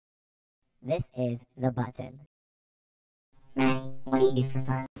This is the button. Maddie, what do you do for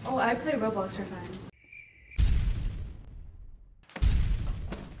fun? Oh, I play Roblox for fun.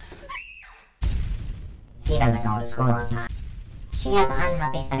 He doesn't go to school on time. She has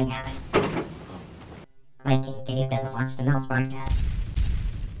unhealthy studying habits. Viking Dave doesn't watch the Mills broadcast.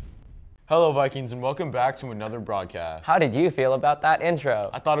 Hello Vikings and welcome back to another broadcast. How did you feel about that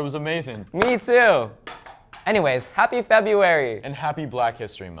intro? I thought it was amazing. Me too. Anyways, happy February. And happy Black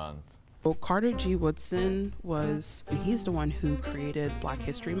History Month. Well, Carter G. Woodson he's the one who created Black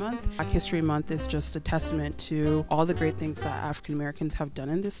History Month. Black History Month is just a testament to all the great things that African Americans have done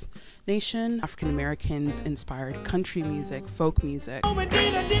in this nation. African Americans inspired country music, folk music. Oh,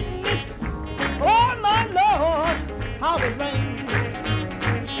 indeed I didn't miss it. Oh my Lord, how it rained.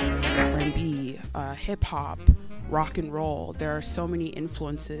 R&B, hip hop, rock and roll. There are so many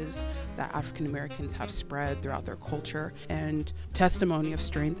influences that African Americans have spread throughout their culture, and testimony of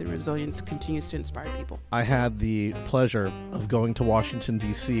strength and resilience continues to inspire people. I had the pleasure of going to Washington,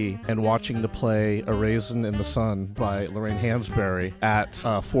 D.C. and watching the play A Raisin in the Sun by Lorraine Hansberry at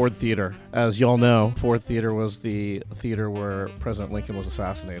Ford Theater. As y'all know, Ford Theater was the theater where President Lincoln was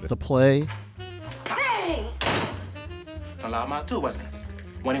assassinated. The play... Hey! Allowed my too, wasn't it?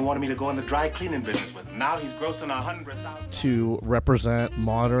 When he wanted me to go in the dry cleaning business with him. Now he's grossing $100,000. To represent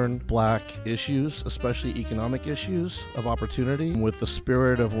modern Black issues, especially economic issues of opportunity, with the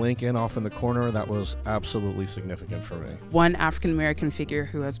spirit of Lincoln off in the corner, that was absolutely significant for me. One African American figure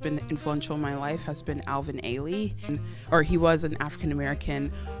who has been influential in my life has been Alvin Ailey, he was an African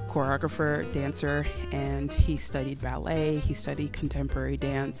American choreographer, dancer, and he studied ballet, he studied contemporary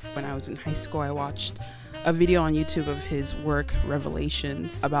dance. When I was in high school, I watched a video on YouTube of his work,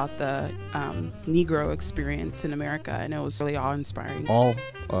 Revelations, about the Negro experience in America, and it was really awe-inspiring. All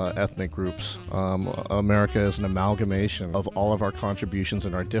ethnic groups. America is an amalgamation of all of our contributions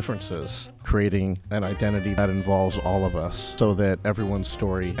and our differences, creating an identity that involves all of us so that everyone's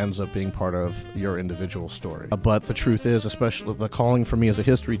story ends up being part of your individual story. But the truth is, especially the calling for me as a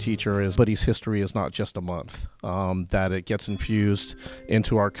history teacher is, Buddy's history is not just a month, that it gets infused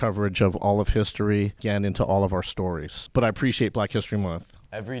into our coverage of all of history, again, into all of our stories. But I appreciate Black History Month.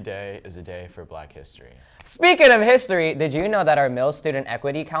 Every day is a day for Black history. Speaking of history, did you know that our Mills Student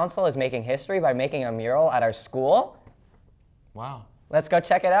Equity Council is making history by making a mural at our school? Wow. Let's go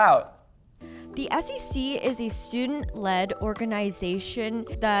check it out. The SEC is a student-led organization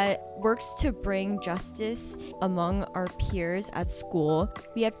that works to bring justice among our peers at school.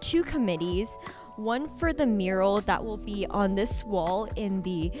 We have two committees. One for the mural that will be on this wall in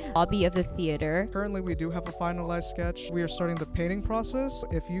the lobby of the theater. Currently, we do have a finalized sketch. We are starting the painting process.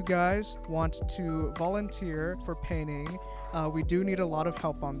 If you guys want to volunteer for painting, we do need a lot of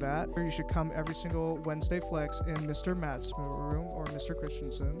help on that. You should come every single Wednesday flex in Mr. Matt's room or Mr.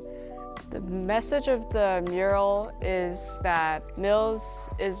 Christensen. The message of the mural is that Mills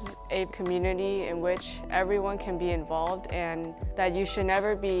is a community in which everyone can be involved, and that you should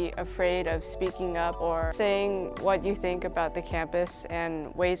never be afraid of speaking up or saying what you think about the campus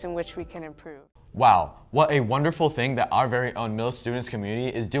and ways in which we can improve. Wow, what a wonderful thing that our very own Mills Students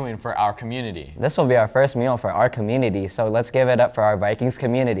community is doing for our community. This will be our first mural for our community, so let's give it up for our Vikings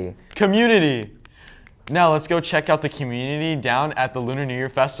community. Community! Now let's go check out the community down at the Lunar New Year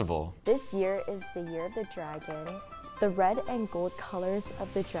Festival. This year is the year of the dragon. The red and gold colors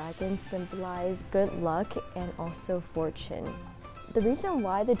of the dragon symbolize good luck and also fortune. The reason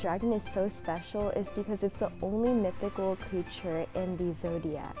why the dragon is so special is because it's the only mythical creature in the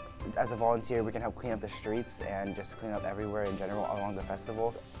zodiacs. As a volunteer, we can help clean up the streets and just clean up everywhere in general along the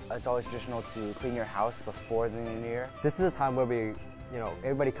festival. It's always traditional to clean your house before the New Year. This is a time where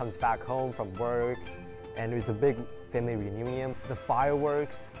everybody comes back home from work, and there's a big family reunion. The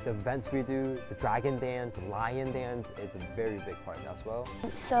fireworks, the events we do, the dragon dance, lion dance, it's a very big part as well.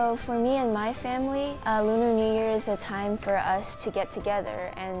 So for me and my family, Lunar New Year is a time for us to get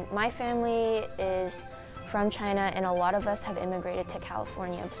together. And my family is from China, and a lot of us have immigrated to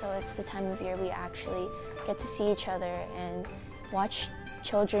California. So it's the time of year we actually get to see each other and watch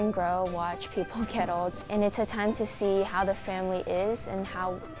children grow, watch people get old. And it's a time to see how the family is and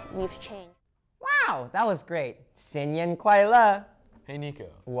how we've changed. Wow, that was great. Sinyan Kwai Le. Hey Nico.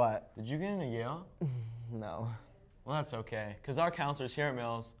 What? Did you get into Yale? No. Well, that's okay, because our counselors here at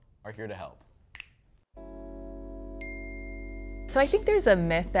Mills are here to help. So I think there's a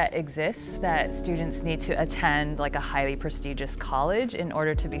myth that exists that students need to attend like a highly prestigious college in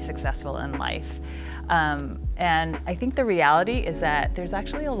order to be successful in life. And I think the reality is that there's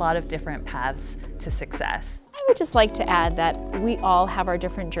actually a lot of different paths to success. I would just like to add that we all have our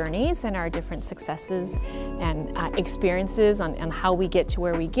different journeys and our different successes and experiences on how we get to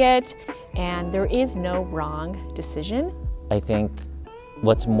where we get, and there is no wrong decision. I think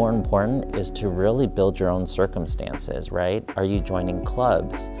what's more important is to really build your own circumstances, right? Are you joining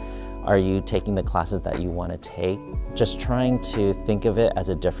clubs? Are you taking the classes that you want to take? Just trying to think of it as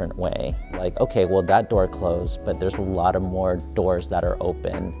a different way. Like, okay, well that door closed, but there's a lot of more doors that are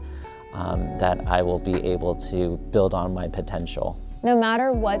open that I will be able to build on my potential. No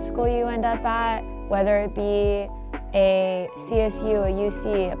matter what school you end up at, whether it be a CSU, a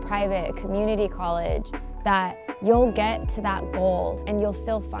UC, a private, a community college, that you'll get to that goal and you'll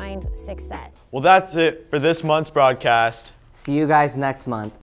still find success. Well, that's it for this month's broadcast. See you guys next month.